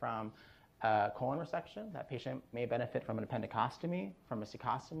benefit from colon resection. That patient may benefit from an appendicostomy, from a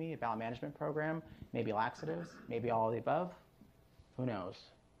cecostomy, a bowel management program, maybe laxatives, maybe all of the above. Who knows?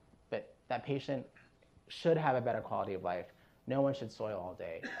 But that patient should have a better quality of life. No one should soil all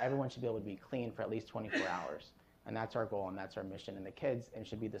day. Everyone should be able to be clean for at least 24 hours. And that's our goal and that's our mission. And the kids, and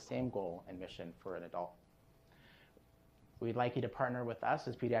should be the same goal and mission for an adult. We'd like you to partner with us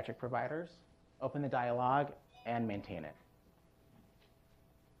as pediatric providers, open the dialogue, and maintain it.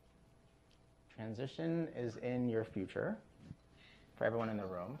 Transition is in your future. for everyone in the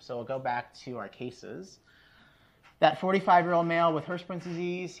room. So we'll go back to our cases. That 45-year-old male with Hirschsprung's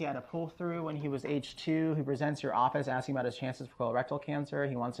disease, he had a pull-through when he was age 2. He presents to your office asking about his chances for colorectal cancer.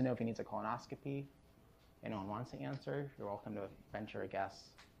 He wants to know if he needs a colonoscopy. Anyone wants to answer? You're welcome to venture a guess.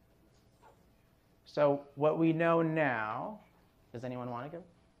 So what we know now, does anyone want to go?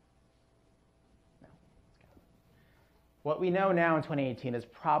 No. Let's go. What we know now in 2018 is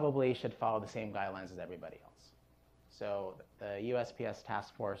probably should follow the same guidelines as everybody else. So the USPS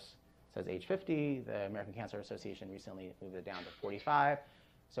task force says age 50. The American Cancer Association recently moved it down to 45.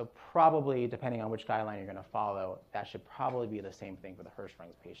 So probably, depending on which guideline you're going to follow, that should probably be the same thing for the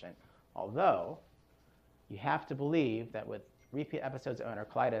Hirschsprung's patient. Although, you have to believe that with repeat episodes of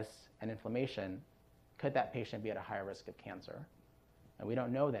enterocolitis and inflammation, could that patient be at a higher risk of cancer? And we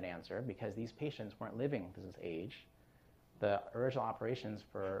don't know that answer because these patients weren't living to this age. The original operations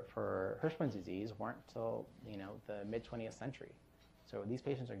for Hirschsprung's disease weren't until the mid-20th century. So these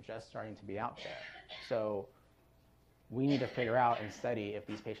patients are just starting to be out there. So we need to figure out and study if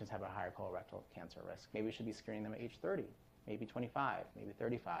these patients have a higher colorectal cancer risk.Maybe we should be screening them at age 30, maybe 25, maybe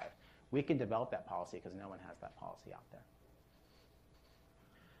 35. We can develop that policy because no one has that policy out there.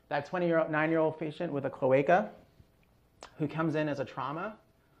 That 29-year-old patient with a cloaca who comes in as a trauma,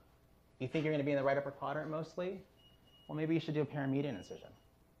 you think you're going to be in the right upper quadrant mostly? Well, maybe you should do a paramedian incision.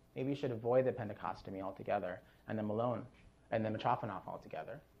 Maybe you should avoid the appendicostomy altogether and the malone and the Mitrofanov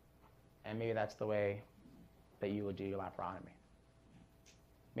altogether. And maybe that's the way that you would do your laparotomy.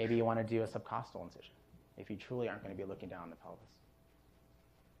 Maybe you want to do a subcostal incision if you truly aren't going to be looking down the pelvis.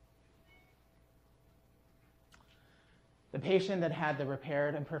 The patient that had the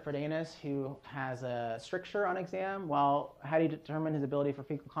repaired imperforate anus who has a stricture on exam, well, how do you determine his ability for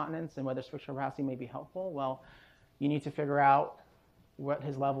fecal continence and whether stricture biopsy may be helpful? Well, you need to figure out what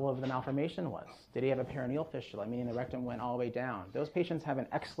his level of the malformation was. Did he have a perineal fistula, meaning the rectum went all the way down? Those patients have an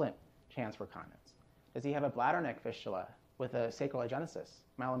excellent chance for continence. Does he have a bladder neck fistula with a sacral agenesis,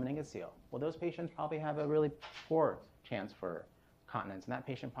 myelomeningocele? Well, those patients probably have a really poor chance for continence, and that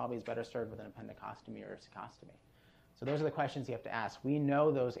patient probably is better served with an appendicostomy or a cecostomy. So those are the questions you have to ask. We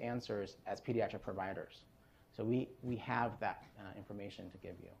know those answers as pediatric providers. So we have that information to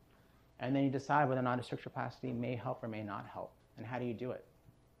give you. And then you decide whether or not a strictureplasty may help or may not help. And how do you do it?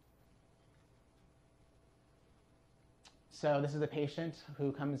 So this is a patient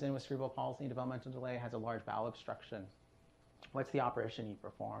who comes in with cerebral palsy, developmental delay, has a large bowel obstruction. What's the operation you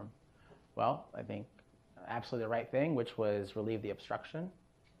perform? Well, I think absolutely the right thing, which was relieve the obstruction,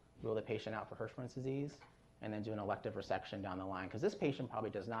 rule the patient out for Hirschsprung's disease, and then do an elective resection down the line. Because this patient probably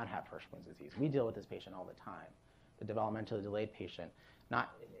does not have Hirschsprung's disease. We deal with this patient all the time. The developmentally delayed patient,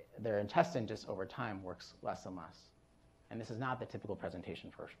 their intestine just over time works less and less. And this is not the typical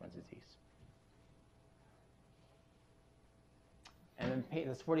presentation for Hirschsprung's disease. And then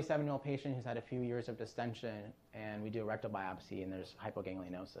this 47-year-old patient who's had a few years of distension, and we do a rectal biopsy, and there's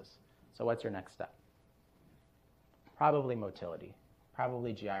hypoganglionosis. So what's your next step? Probably motility.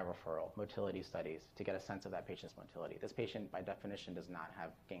 Probably GI referral, motility studies to get a sense of that patient's motility. This patient, by definition, does not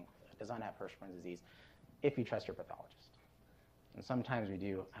have Hirschsprung's disease if you trust your pathologist. And sometimes we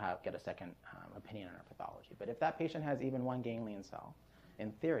do get a second opinion on our pathology. But if that patient has even one ganglion cell,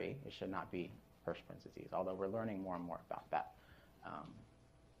 in theory, it should not be Hirschsprung's disease, although we're learning more and more about that.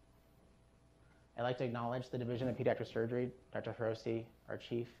 I'd like to acknowledge the Division of Pediatric Surgery, Dr. Hiroshi, our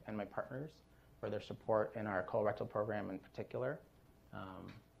chief, and my partners for their support in our colorectal program in particular.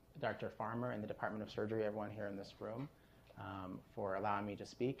 Dr. Farmer and the Department of Surgery, everyone here in this room, for allowing me to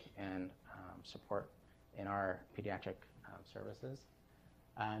speak and support in our pediatric services.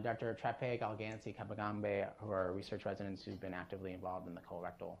 Dr. Trepe, Galgansi, Kabagambe, who are research residents who've been actively involved in the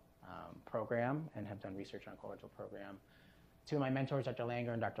colorectal program and have done research on colorectal program. Two of my mentors, Dr.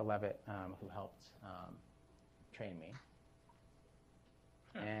 Langer and Dr. Levitt, who helped train me.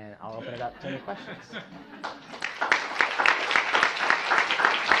 And I'll open it up to any questions.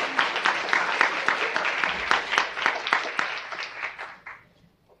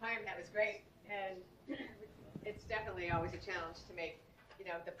 Payam, that was great. And it's definitely always a challenge to make,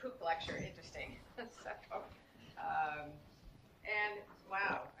 the poop lecture interesting. And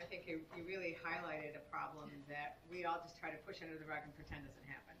wow, I think you really highlighted a problem that we all just try to push under the rug and pretend doesn't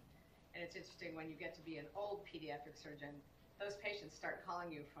happen. And it's interesting when you get to be an old pediatric surgeon, those patients start calling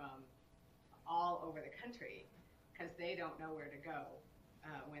you from all over the country because they don't know where to go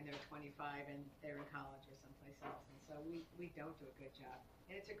when they're 25 and they're in college or someplace else. And so we don't do a good job.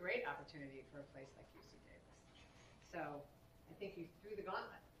 And it's a great opportunity for a place like UC Davis. So I think you threw the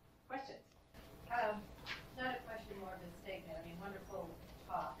gauntlet. Questions? Not a question, more of a statement. I mean, wonderful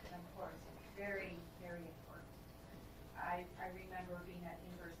talk, and of course, very, very important. I remember being at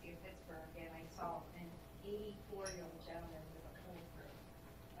the University of Pittsburgh and I saw an 84-year-old gentleman with a cold flu.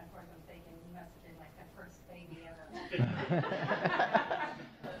 Of course, I'm thinking he must have been like the first baby ever.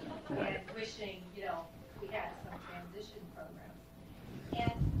 And wishing, we had some transition programs.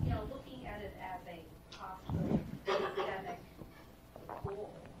 And, looking at it as a possible academic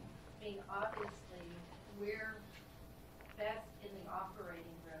goal, I mean, obviously, we're best in the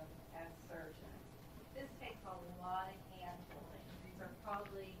operating room as surgeons. This takes a lot of hand-holding. These are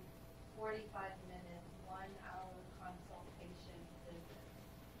probably 45-minute, 1-hour consultation visits.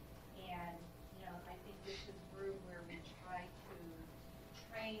 And, I think this is room where we try to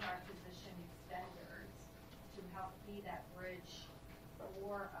train our physician extenders to help be that bridge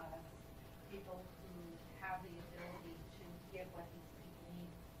for us, people who have the ability to give what these people need,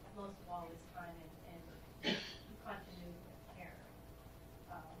 most of all is time and continuity of care.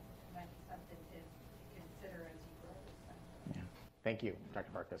 Might be something to consider as you grow this center. Yeah. Thank you, Dr.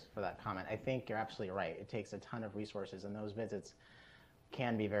 Farkas, for that comment. I think you're absolutely right. It takes a ton of resources, and those visits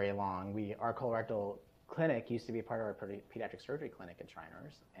can be very long. Our colorectal clinic used to be part of our pediatric surgery clinic at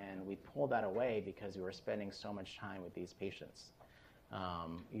Shriners, and we pulled that away because we were spending so much time with these patients.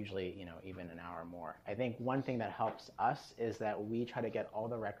 Usually, even an hour or more. I think one thing that helps us is that we try to get all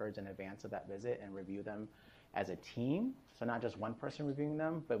the records in advance of that visit and review them as a team. So not just one person reviewing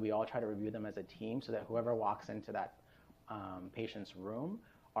them, but we all try to review them as a team so that whoever walks into that patient's room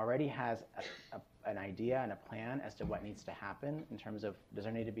already has an idea and a plan as to what needs to happen in terms of, does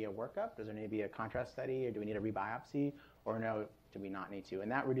there need to be a workup? Does there need to be a contrast study? Or do we need a rebiopsy? Or no, do we not need to? And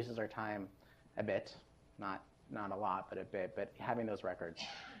that reduces our time a bit, not a lot, but a bit, but having those records.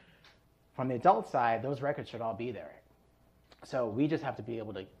 From the adult side, those records should all be there. So we just have to be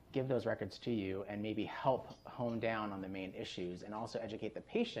able to give those records to you and maybe help hone down on the main issues and also educate the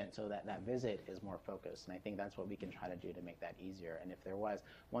patient so that that visit is more focused. And I think that's what we can try to do to make that easier. And if there was,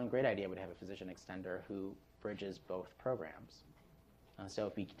 one great idea would have a physician extender who bridges both programs. So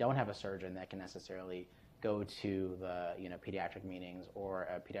if we don't have a surgeon that can necessarily go to the pediatric meetings, or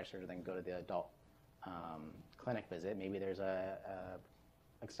a pediatric surgeon that can go to the adult clinic visit, maybe there's a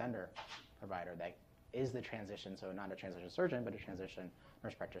extender provider that is the transition, so not a transition surgeon, but a transition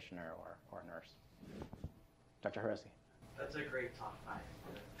nurse practitioner or nurse. Dr. Hirose. That's a great top 5.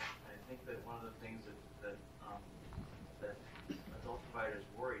 I think that one of the things that adult providers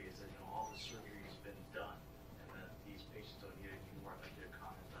worry is that all the surgery has been done, and that these patients don't need any more. I'd like you to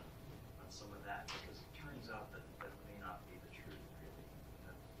comment on some of that, because it turns out that may not be the truth, really.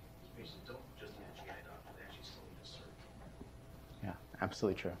 That these patients don't just need a GI doctor; they actually still need a surgeon. Yeah,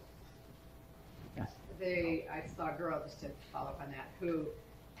 absolutely true. Yes. I saw a girl, just to follow up on that, who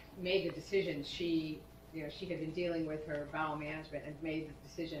made the decision. She had been dealing with her bowel management and made the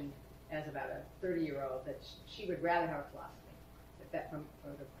decision as about a 30-year-old that she would rather have a colostomy. That from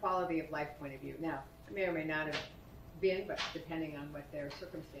the quality of life point of view. Now, it may or may not have been, but depending on what their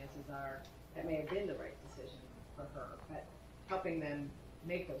circumstances are, that may have been the right decision for her. But helping them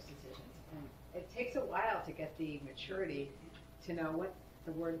make those decisions. And it takes a while to get the maturity to know what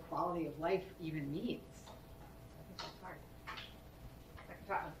the word quality of life even means. I think that's hard. Dr.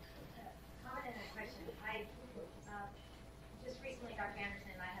 Tottenham. Comment and a question. Just recently, Dr. Anderson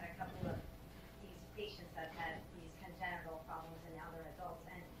and I had a couple of these patients that had these congenital problems, and now they're adults.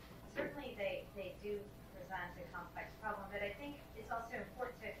 And certainly they do present a complex problem, but I think it's also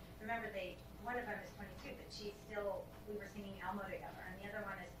important to remember one of them is 22, but we were singing Elmo together, and the other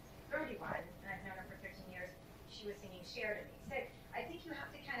one is 31, and I've known her for 13 years. She was singing Share to me. So I think you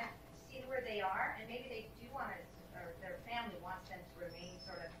have to kind of see where they are, and maybe they do want to, or their family wants them to remain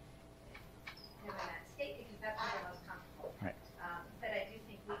sort of in that state because that's where they're most comfortable. Right. But I do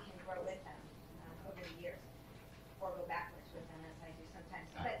think we can grow with them over the years, or go backwards with them, as I do sometimes.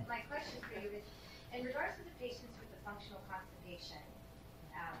 But my question for you is, in regards to the patients with the functional constipation,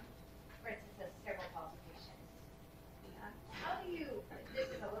 for instance, the cerebral palsy patients, how do you, this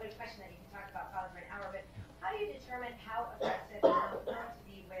is a loaded question that you can talk about probably for an hour, but how do you determine how effective you're going to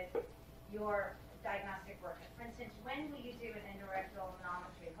be with your diagnostic work? For instance, when will you do an endorectal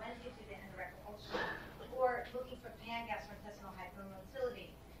manometry? When do you do the endorectal ultrasound? Or looking for pan-gastrointestinal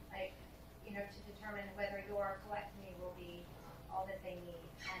hypermotility, to determine whether your colectomy will be all that they need.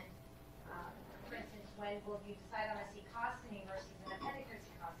 And for instance, when will you decide on a cecostomy versus an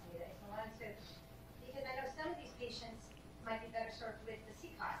appendicocecostomy? Because I know some of these patients might be better served with the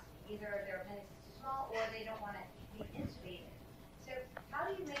cecostomy. Either their appendix is too small or they don't want to be intubated. So how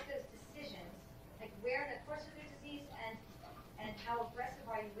do you make those decisions, like where in the course of their disease, and how aggressive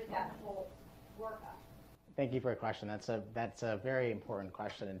are you with that whole workup? Thank you for your question. That's a very important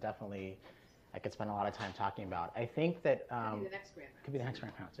question, and definitely I could spend a lot of time talking about. I think that Could be the next grant could be the next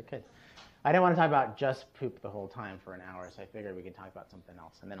grant rounds. It could. I didn't want to talk about just poop the whole time for an hour, so I figured we could talk about something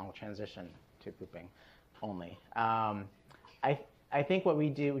else, and then I'll transition to pooping only. I think what we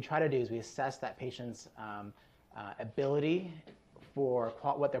try to do is we assess that patient's ability for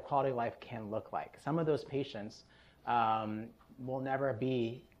what their quality of life can look like. Some of those patients will never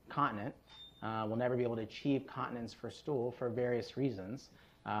be continent, will never be able to achieve continence for stool for various reasons,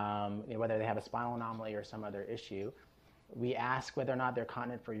 whether they have a spinal anomaly or some other issue. We ask whether or not they're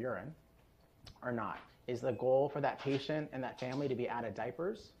continent for urine or not. Is the goal for that patient and that family to be out of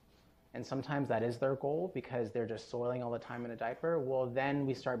diapers? And sometimes that is their goal because they're just soiling all the time in a diaper. Well, then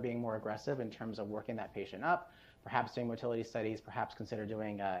we start being more aggressive in terms of working that patient up, perhaps doing motility studies, perhaps consider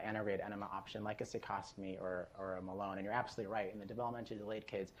doing an anaerobic enema option like a cecostomy or a Malone. And you're absolutely right. In the developmentally delayed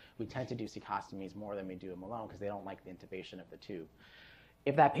kids, we tend to do cecostomies more than we do a Malone because they don't like the intubation of the tube.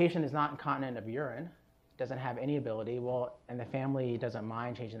 If that patient is not incontinent of urine, doesn't have any ability, well, and the family doesn't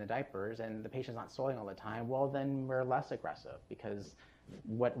mind changing the diapers, and the patient's not soiling all the time, well, then we're less aggressive because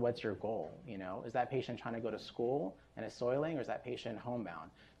what's your goal? You know, is that patient trying to go to school and is soiling, or is that patient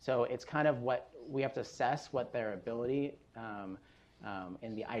homebound? So it's kind of what we have to assess what their ability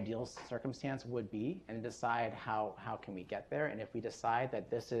in the ideal circumstance would be, and decide how can we get there. And if we decide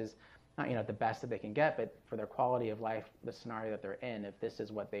that this is not the best that they can get, but for their quality of life, the scenario that they're in, if this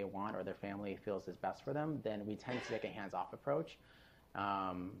is what they want or their family feels is best for them, then we tend to take a hands-off approach.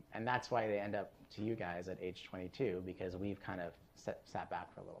 And that's why they end up to you guys at age 22, because we've kind of sat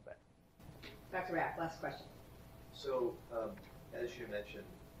back for a little bit. Dr. Rapp, last question. So, as you mentioned,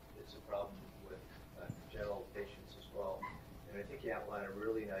 it's a problem with congenital patients as well. And I think you outlined a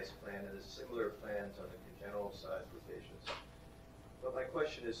really nice plan, and there's similar plans on the congenital side for patients. But my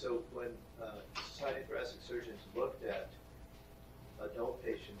question is, so when Society of Thoracic Surgeons looked at adult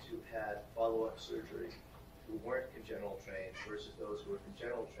patients who had follow-up surgery who weren't congenital trained versus those who were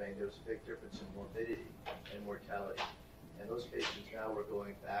congenital trained, there was a big difference in morbidity and mortality. And those patients now were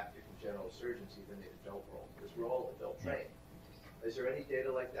going back to congenital surgeons, even in the adult world, because we're all adult trained. Is there any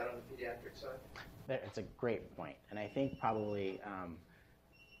data like that on the pediatric side? It's a great point. And I think probably,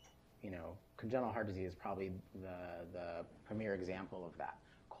 congenital heart disease is probably the premier example of that.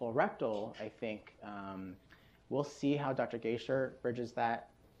 Colorectal, I think, we'll see how Dr. Geischer bridges that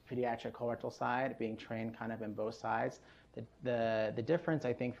pediatric colorectal side, being trained kind of in both sides. The difference,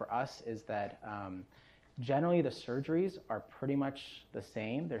 I think, for us is that generally the surgeries are pretty much the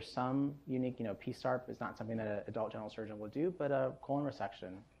same. There's some unique, PSARP is not something that an adult general surgeon will do, but a colon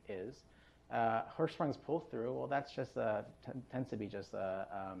resection is. Hirschsprung's pull-through, well, that's just tends to be just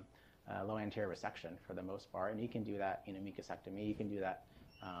a low anterior resection for the most part, and you can do that, mucosectomy, you can do that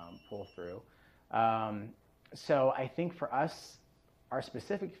pull-through. So I think for us, our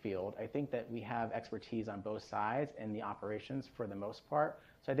specific field, I think that we have expertise on both sides in the operations for the most part.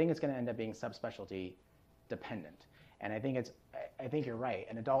 So I think it's going to end up being subspecialty dependent. And I think you're right.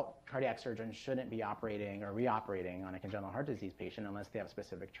 An adult cardiac surgeon shouldn't be operating or reoperating on a congenital heart disease patient unless they have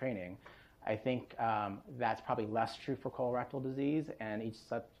specific training. I think that's probably less true for colorectal disease, and each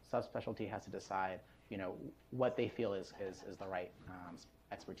subspecialty has to decide, what they feel is the right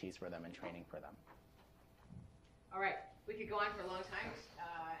expertise for them and training for them. All right, we could go on for a long time,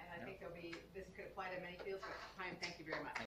 and I think this could apply to many fields, but Payam, thank you very much.